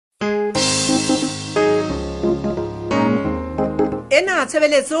Ena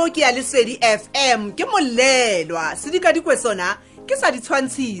tshebeletso ke ya Lesedi FM ke molelwa sedika dikwesona ke sa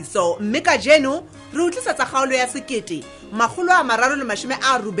ditshwantshiso mme ka jeno re utlisa tsa kgaolo ya sekete magolo a mararo le mashome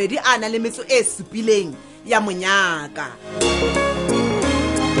a rubedi ana le metso e supileng ya Monyaka.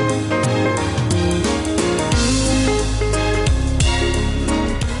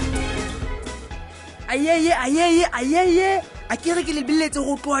 Ayeye a kere ke lebelletse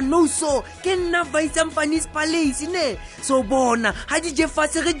go tloa nouso ke nna vice Mpanis Palace ne so bona ha di je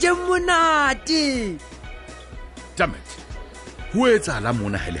fatshe re je monate. Damn it. Ho etsahala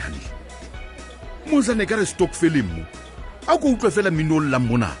mona hele hantle. Mosane ka re stockfeleng mo. A go utlwe fela minolla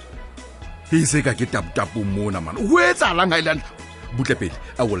mona. He se ka ke tap mona man. Ho etsahala nga ile butle pele.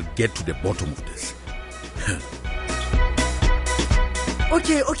 I will get to the bottom of this.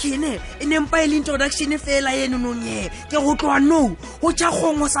 Okay ne enempa ile introduction fela yeno nonye ke go tloa no ho tja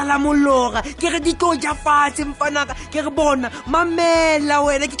kgongo sala molora ke re di tlo ja fatshe mfanaka ke re bona mamela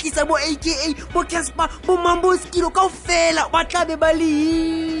wena ke tlisa bo AKA bo Casper bo Mambo Skilo ka fela ba tla be ba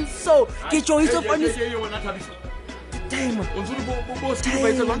le so ke choice for this time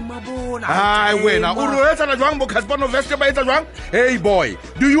Ai wena o re etsa jwang bo Casper no veste ba etsa jwang. Hey boy,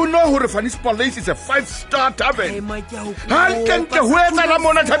 do you know who Mpanis Palace is a 5-star tavern? Hantle ho etsa la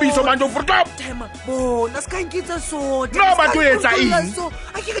mona Thabiso manjo furtop. Time bona ska nkitsa so No ba to etsa eng? so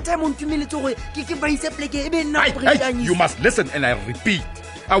a ke time on tumeletse gore ke ba ise pleke e be nna Hey, you must listen and I repeat.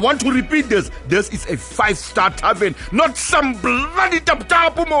 I want to repeat this. This is a 5-star tavern, not some bloody tap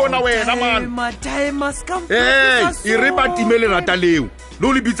mona wena man. Time scam. Hey, ireba timele rata leo.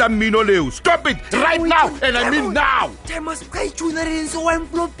 Lo le bitsa mmino leo. Stop it right now and I mean now. Time must try to na re so one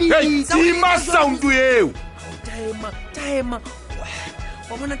floppy. Hey, tima sound eo. Time.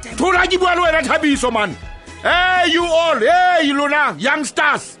 Wa bona time. Thola ke bua le wena Thabiso man. Hey you all, hey you Luna,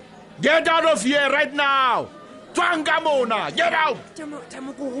 youngsters. Get out of here right now. Twanga mona, get out.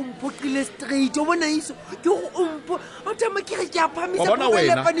 Time go umpokile straight. O bona iso. Ke go umpo. O time ke re ke a phamisa bona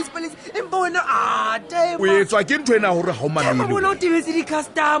wena. Mpanis Palace. Empa wena time. O etswa ke ntwe na hore ha o Time mamele. bona o tibetse di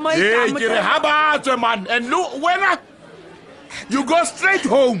customer. Hey, ke re ha ba tswe man and look wena. You go straight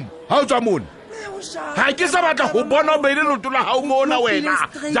home. How tswa mona? Ha ke sa batla go bona o beile loto la ha o mona wena.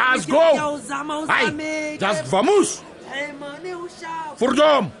 Just go. Hai, just vamos.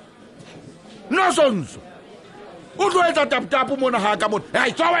 Fordom. Nonsense. O tlo etsa tap mona ha ka mona.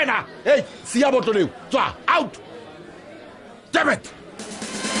 Hey, tswa wena. Hey, siya botlo leo. Tswa out. Damn it.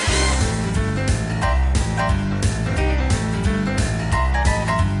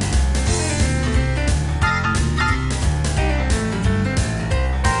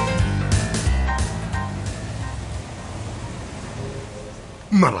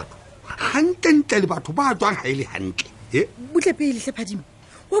 Marato hantle le batho ba tswang ha ile hantle butle pele hle phadimo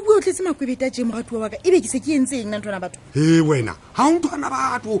wa bua o tletse makwebeta je moratu wa ka ebe ke se ke enseng nna ntwana batho wena ha o ntwana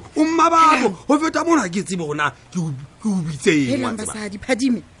batho o mma batho ho feta mona ke tsebe bona ke o bitseng hela mbasadi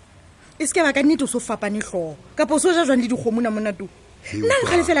phadime e se ke ba ka nnete o so fapane hlo kapo so ja jwang le dikgomona mona tu nna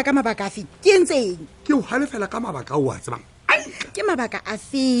nkgale fela ka mabaka afi ke enseng ke o hale fela ka mabaka o a tsebang ke mabaka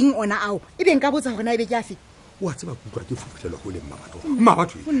afeng ona ao ebe nka botsa hore na ebe ke afi wa tseba kutlwa ke futlelwa go le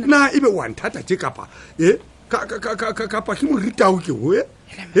mmabatho na ebe wa nthata tje kapa kapa ke moritao ke ho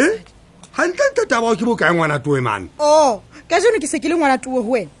hantle taba ke bo kae ngwana towe man ka jeno ke se ke le ngwana towe ho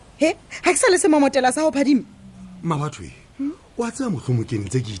wena ha ke sa le semamotela sa ho phadime mmabatho wa tseba mohlomong ke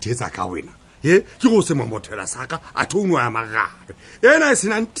ntse ke ithetsa ka wena ke go semamotela saka a thounwa ya magabe ena se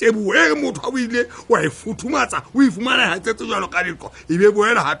nang tebu motho a buile wa e futhumatsa o ifumana ha tsetse jalo ka diko e be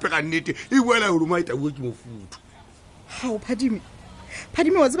boela hape ka nnete e boela ho ruma itabuwe ke mofuthu ha o phadime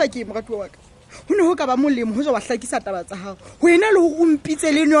wa tseba ke moratu wa ka ho ne ho ka ba molemo ho ja wa hlakisa taba tsa hao wena le ho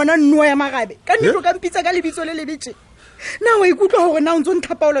umpitse le yona nno ya magabe ka nnete ka mpitsa ka lebitso le lebetse na wa ikutlwa hore na o ntso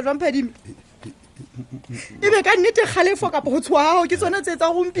ntlhapaola jwang phadime ebe ka nnete kgalefo kapo ho tswa hao ke tsona tse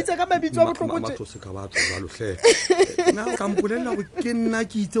tsa go mpitsa ka mabitso a botlhokotse matho se ka ba tswa jalo hle na ka mpolella go ke nna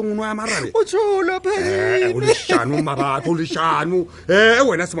ke itse ngno ya marabe o tsholo phadime o le shano mabatho le shano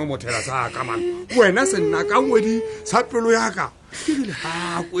wena se mamothela sa ka man wena se nna ka ngwedi sa pelo ya ka ke le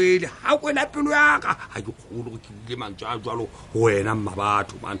ha kwela pelo ya ka ha ke kholo ke le mantja jalo wena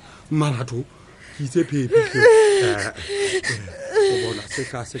mmabatho man maratho ke itse pepe o bona se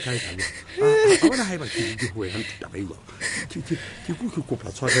ka itsalo a bona ha e ba ke di ho ya ntuta ba iwa ke go kopa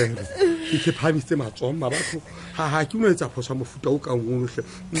tshwarelo ke phamise matso mmabatho ha ke no etsa phosa mofuta o ka ngolohle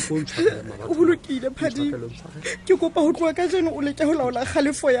mpontshwa mmabatho o bolokile phadime ke kopa ho tloa ka jeno o leke ho laola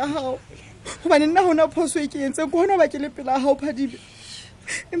kgalefo ya hao hobane nna hona phoso e ke entse go hona ba ke le pela hao phadime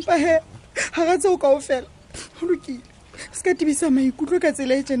empa ha ga tse o kaofela ho lokile ska tibisa maikutlo ka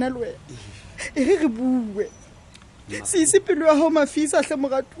tsela e tsena le wena e re bue se ise pelo ya hao mafisa hle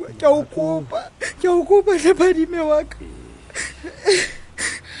moratua ke a o kopa hle Phadime wa ka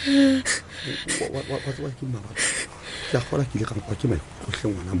wa ke mama ke a gola ke le ka kwa ke mai go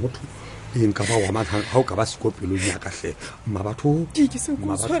hle ngwana motho eng ka ba wa mathang ha o ka ba sekopelo ya ka hle mabatho ke se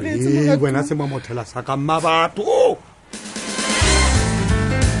go tshwaretse moratua wena se mamothela sa ka mabatho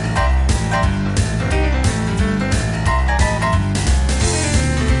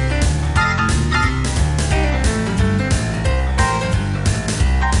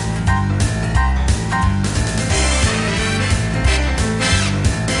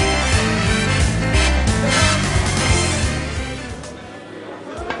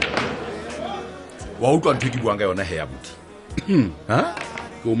wa utlwa ntho ke buang ka yona he ya buti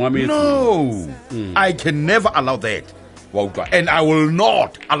Go no I can never allow that wa utlwa and I will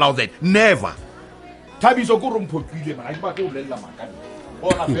not allow that never Thabiso go romphotlile mana ke batla o lella makane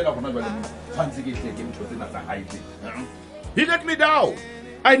bona fela gona jwa le tshwantse ke tle ke ntho tsena tsa haite he let me down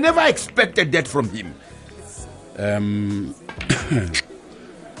I never expected that from him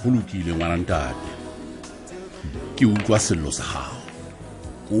Bulukile ngwana ntate ke utlwa sello sa gago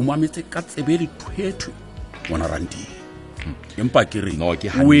o mametse ka tsebele thwethwe ngwana randi empa ke re no ke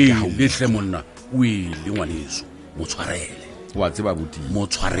le hle monna o ile ngwaneso mo tshwarele wa tseba buti mo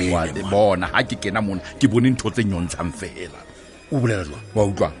tshwarele wa bona ha ke kena mona ke bone ntho tse nyontshang fela o bolela jwa wa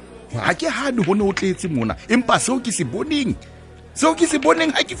utlwa ha ke hane hone o tletse mona empa seo ke se boneng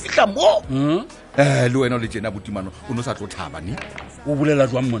ha ke fihla mo le wena le tjena butimano o no sa tlo thaba ne o bolela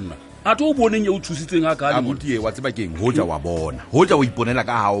jwa monna a tlo o boneng ye o thusitseng ga ka abuti wa tseba keng hoja wa bona hoja o iponela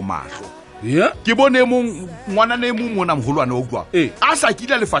ka hao mahlo ya ke bone mong ngwana ne mong mona mogolwane o utlwa a sa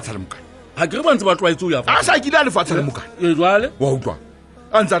kila lefatsha le mokane ha ke re ba ntse ba tlwaetse o ya a sa kila lefatsha le mokane jwale wa utlwa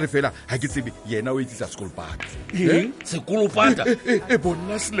a ntse re fela ha ke tsebe yena o etsisa school park sekolopata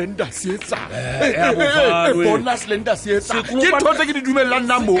bona slender se etsa bofalwe. bona slender se etsa ke ntho tse ke di dumellang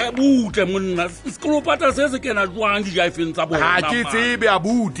nna mo butle monna sekolopata se se kena jwang di jaifeng tsa bona ha ke tsebe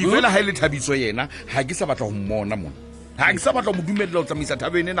abuti fela ha ile Thabiso yena ha ke sa batla ho mmona mona ha ke sa batla mo dumella o tsamaisa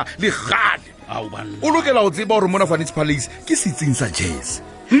thabeng ena le gale au banna o lokela o tseba hore mona Fanny's Palace ke setsing sa jazz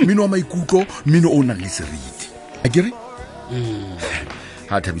mmino wa maikutlo mmino o nang le seriti a ke re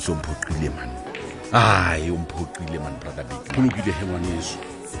ha Thabiso mphoqile man ai o mphoqile man brother big bolokile he ngwaneso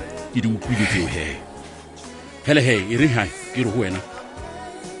ke di utlwile ke he hele he e re ha ke re ho wena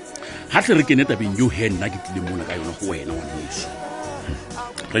ha tle re kene tabeng yo he nna ke tlile mona ka yona ho wena ngwaneso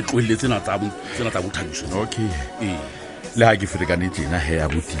re tlohelle tsena tsa Thabiso okay le ha ke ferekane tjena he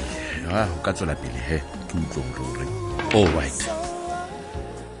ya buti o ka tswela pele he ke utlwe hore all right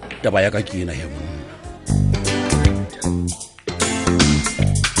taba ya ka ke ena he monna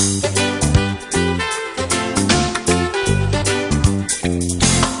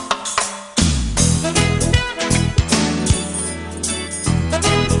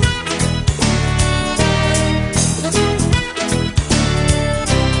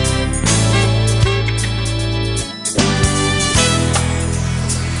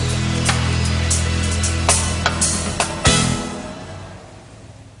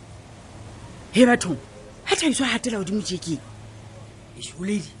he bathong ha Thabiso ha hatela hodimo tjekeng o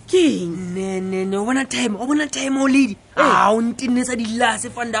lady keng ne o bona time o lady o ntinetsa dilase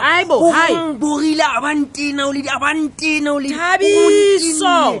fanda Aibo, hai. borile a ba ntena o lady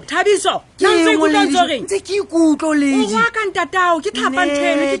Thabiso nantse go tlo reng ntse ke ikutlo o lady wa ka ntatao ke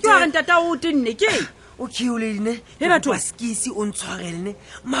thapantshene ke twa ntatao o tenne ke okay o lady ne He batho. baskisi o ntshwarele ne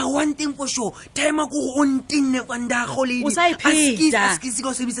ma one thing for sure time go o ntenne kwa ndago lady O sa ipheta. askisi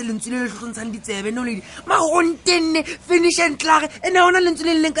go sebisa lentswe le hlontshang ditsebe no lady ma o ntenne finish and clare ena ona lentswe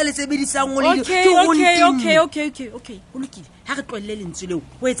le leng ka le sebedisang o lady okay o lokile ha re tlolle lentswe leo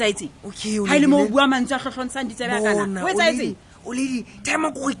o etsaetse Okay, o ha ile mo lebile. bua mantswe a hlohlontsang ditsebe a kana o etsaetse o lady time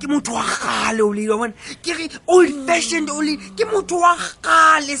go ke motho wa gale o lady wa bona ke re old fashioned o lady ke motho wa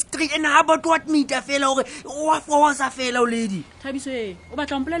gale street and how about what meet fela hore wa for sa fela o lady Thabiso o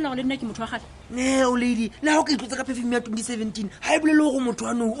batla o mpolella go le nna ke motho wa gale ne o lady le ha o ka itlotsa ka perfume ya 2017 ha e bolele go motho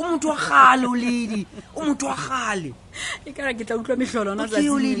wa nou o motho wa gale o lady o motho wa gale e kara ke tla utlwa mehlolo na Okay,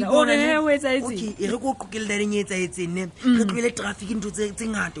 o lady, tsatsing bona o ne. re o etsaetse Okay, e re go qokele direng e etsaetseng ne re tloele traffic ntho tse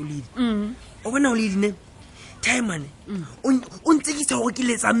ngata o lady o bona o lady ne time mane o ntsekisa gore ke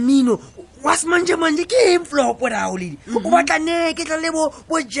letsa mmino wa semanje ke flop ra o lady o batla ne ke tla le bo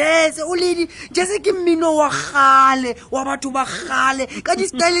jazz o lady jazz ke mmino wa gale wa batho ba gale ka di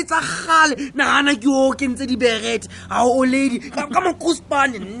style tsa gale nagana ke o ke ntse di beret ha o lady ka mo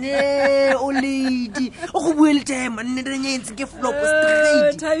kuspane ne o lady o go buele time nne re nyentse ke flop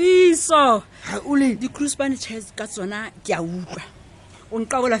straight Thabiso ha o lady di cruise band chairs ka tsona ke a utlwa o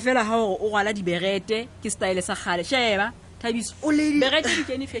nqabola fela ha hore o rwala diberete ke style sa kgale sheba Thabiso berete di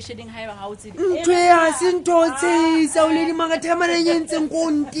kene fashioning ha eba ha o tsebe ntwe ya sento tseisa o lady magathemana yentseng go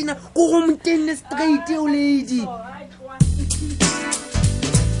ntina go go mtenne straight o lady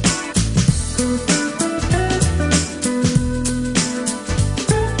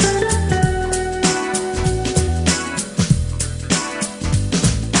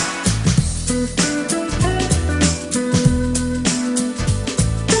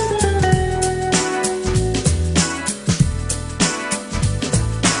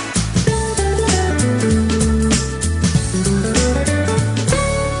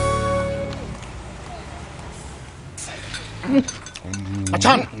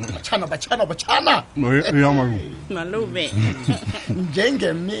Bachana. ya malu Malome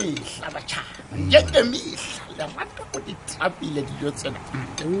Njengemihla bachana. Njengemihla. Lerato go ditlapile dijo tsena.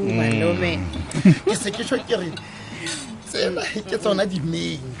 Malome Ke se ke tshwe ke re tsena ke tsona di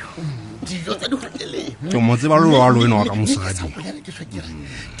menyu. Dijo tsa di hoteleng. ke mo tseba lo wa lo eno wa ka mosadi Ke tshwe ke re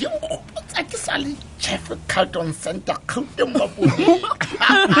di nkgopotsa ke sa le Chef Carlton Center Gauteng Mapole.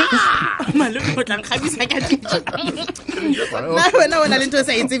 Malome o tlang khabisa ka dijo na wena le ntho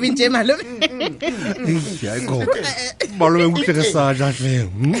sa itsebeng je malome ya go malome go tle sa ja tle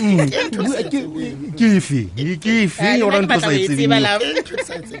ke fi o ra ntse sa itsebeng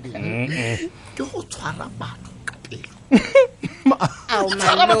Ke go tshwara batho ka pele. Ao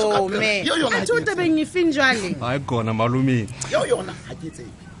malome Yo yona a thuta beng ifin jwale ai gona malome yo yona ha ke tsebe.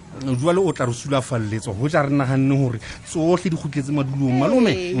 jwale o tla re sula falletso go ja re naganne gore tsotlhe di khutletse madulong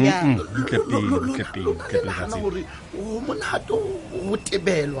malome ke Nahana hore o monato o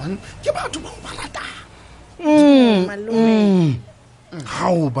tebelwang ke batho ba o baratang. malome ga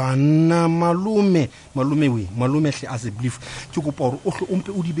o banna malome hle as a belief ke kopa gore o hle o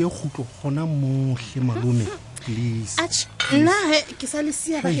mpe o di beye khutlo gona motlhe malome please ach nna he ke sa le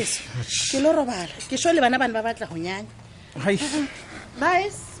sia ba heso ke lo robala ke sho le bana ba batla go nyanya Hai. bye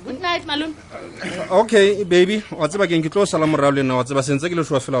good night malome Okay baby wa tseba ke tlo sala morao le nna wa tseba sentse ke le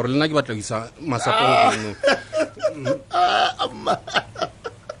shwa fela gore le nna ke batla go isa masapo Amma.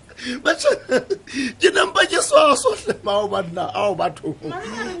 Bachana ke namba ke so hle mao banna ao batho.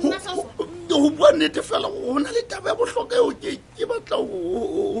 Go bua nnete fela go na le taba ya bohloka eo ke batla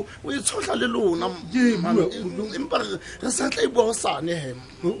o itshotla le lona. Empa re sa tla ibua go sane he.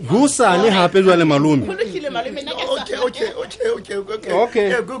 go sane hape jwale malome Okay.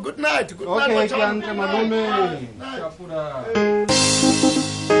 Yeah, good night. Good night. okay ke antle malome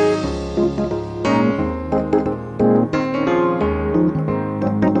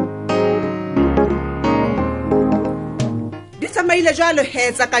tsamaile jalo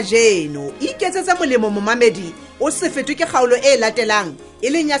hetsa ka jeno iketsetse molemo momamedi o se fetwe ke kgaolo e latelang e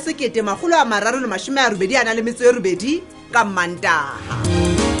leng ya 1382 ka Mantaha.